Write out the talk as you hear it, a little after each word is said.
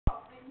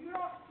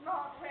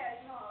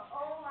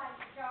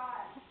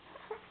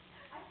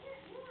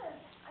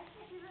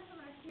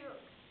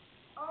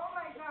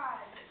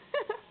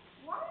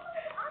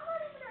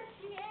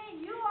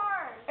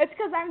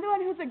because I'm the one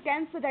who's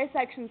against the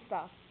dissection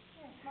stuff.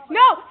 Yeah,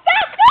 No!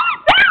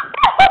 Stop!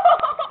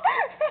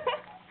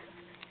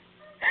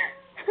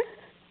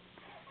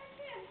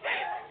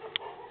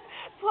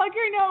 Plug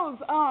your nose.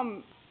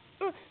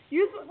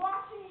 Use.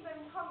 Watching them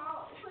come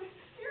out. It's like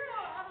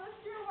cereal out of the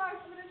cereal box,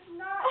 but it's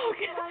not. Oh,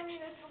 You know what I God.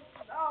 mean? It's,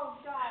 oh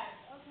God.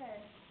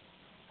 Okay.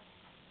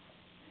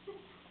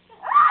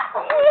 I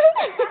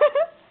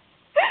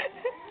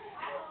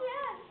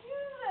can't do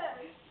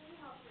this.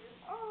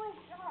 Oh my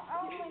God.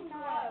 Oh my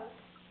God.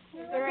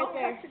 They're right Don't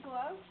there. touch the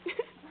gloves.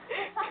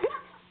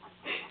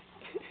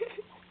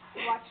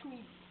 Watch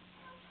me.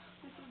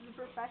 This is the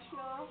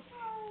professional.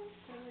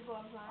 Putting the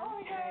gloves on. Oh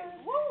my God.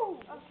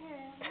 Woo.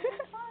 Okay.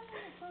 It's fine.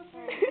 It's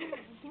okay.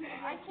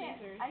 I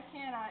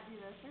cannot do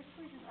this. There's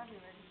tweezers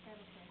everywhere. Just grab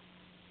a pick.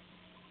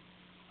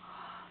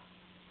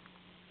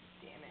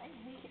 Damn it. I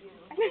hate you.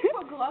 I can't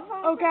put gloves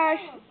on. Oh gosh.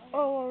 Okay.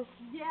 Oh.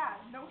 Yeah.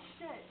 No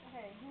shit.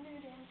 Okay. Give me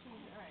the damn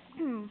tweezer. All right.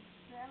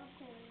 Grab a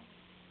pick.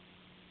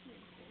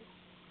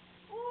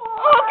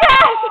 Oh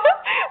gosh.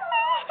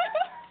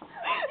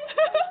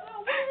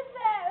 What is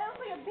that? That looks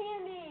like a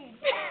Band-Aid.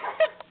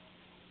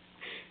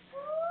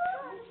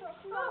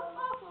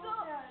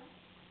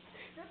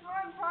 That's what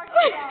I'm talking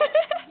about.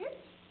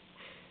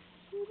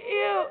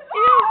 Ew, that's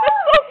so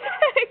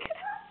sick.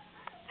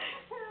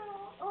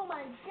 Oh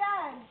my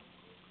God.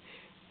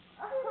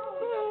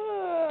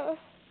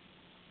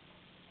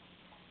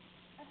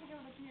 I think it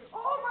was you.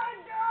 Oh my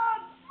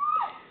God.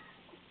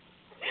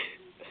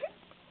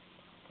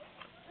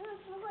 This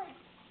is like.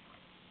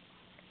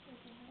 This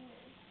is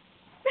weird.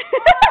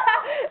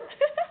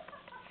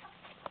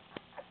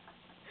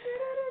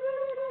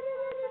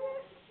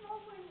 It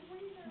smells like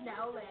weed.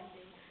 Now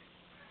landing.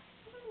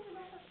 I don't even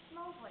know what it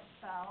smells like,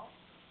 Sal.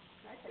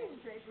 I've seen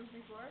drapers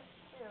before.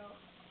 Ew.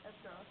 That's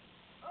gross.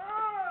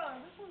 Ugh,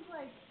 this one's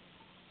like.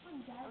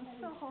 I'm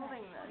still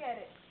holding this. Look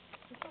at it.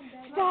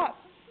 Stop.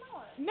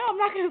 Smell it. No, I'm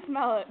not gonna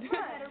smell it.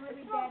 Had a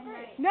really bad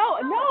night. No,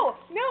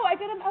 I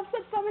get an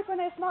upset stomach when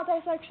I smell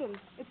dissection.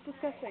 It's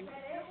disgusting.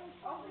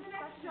 Open the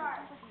next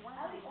jar.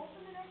 Ellie,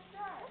 open the next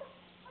jar.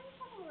 Why are you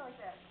talking to me like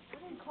that?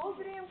 Close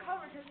the damn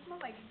cover because it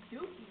smells like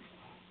dookie.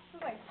 It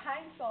smells like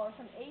Pine Sol or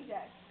some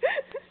Ajax.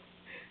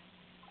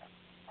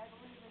 I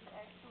believe it's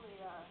actually,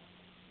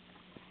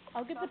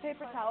 I'll get the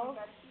paper towel.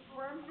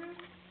 worm juice?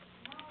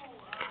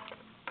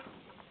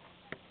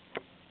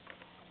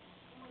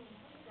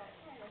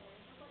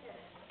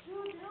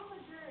 Dude, you look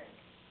like you're...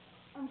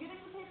 I'm getting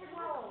the paper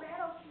towel.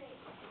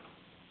 Rattlesnake.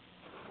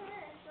 Come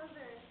here, those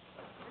are...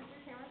 Is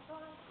your camera still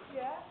on?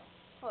 Yeah.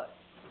 Look.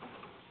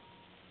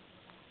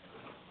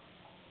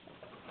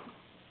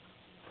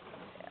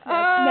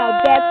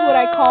 Now that's what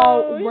I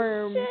call Oh,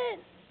 worm. shit.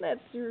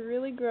 That's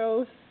really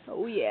gross.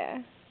 Oh yeah.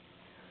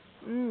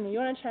 You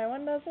wanna try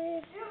one,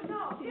 Desiree? Ew,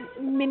 no.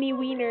 Ew, Mini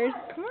wieners.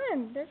 Come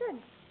on, they're good.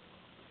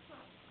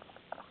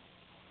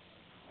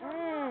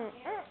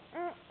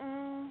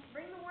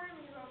 bring the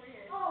wormies over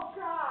here. Oh,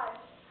 gosh.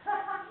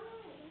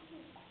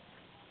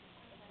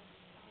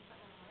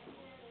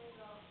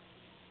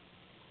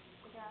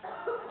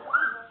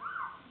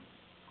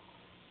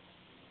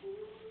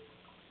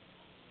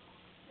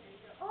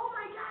 Oh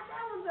my God,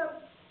 that was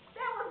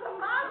a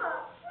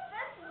mama.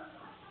 That's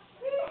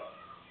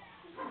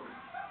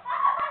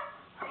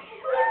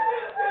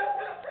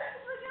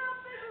Look at how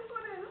big this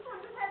one is. This one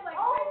just had like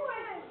 10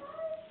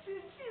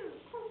 kids. She's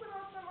pooping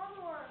off them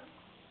other ones.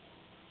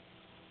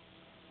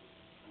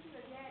 Look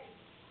at the daddy.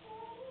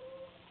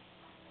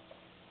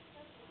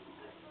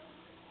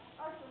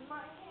 That's in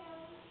my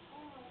hand.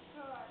 Oh my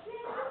God.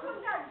 Damn, this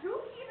one got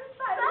dookie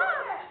inside.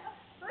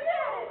 Look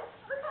at it.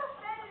 Look how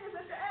fat it is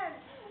at the end.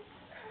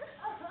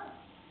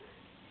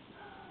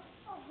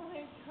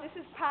 This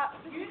is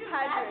Padre. You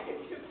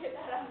get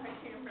that out of my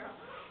camera.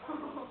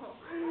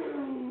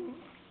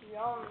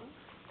 Yum.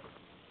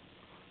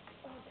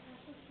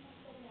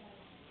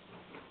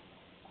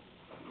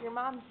 Your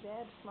mom's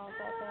dad smells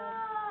that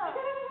bad.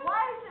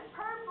 Why is it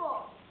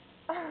purple?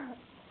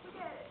 Look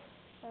at it.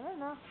 I don't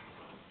know.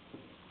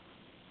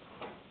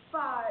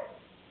 5,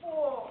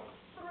 4,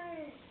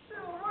 3, 2,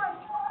 1.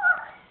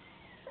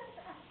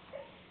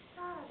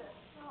 God, that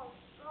smells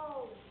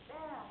so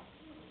bad.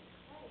 Jesus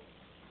Christ.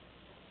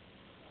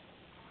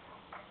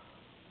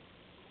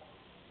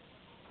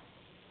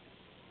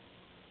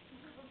 You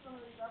should lift some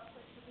of these up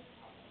quick for this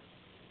color.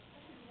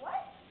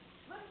 What?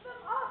 Lift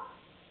them up.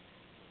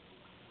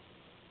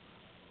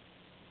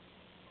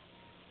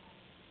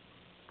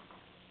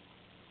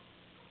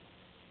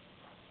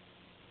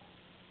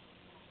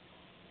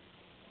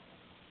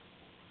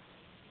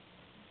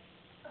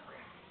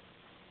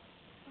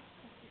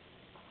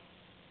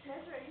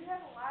 Desiree, you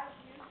have a lot of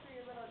use for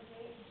your little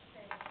gauge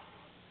thing.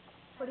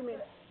 What do you mean?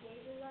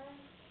 Gauges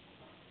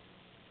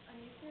on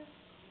YouTube?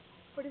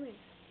 What do you mean?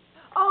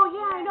 Oh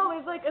yeah, I know.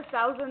 It's like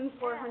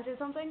 1,400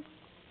 something.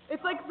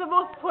 It's like the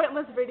most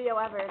pointless video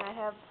ever, and I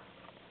have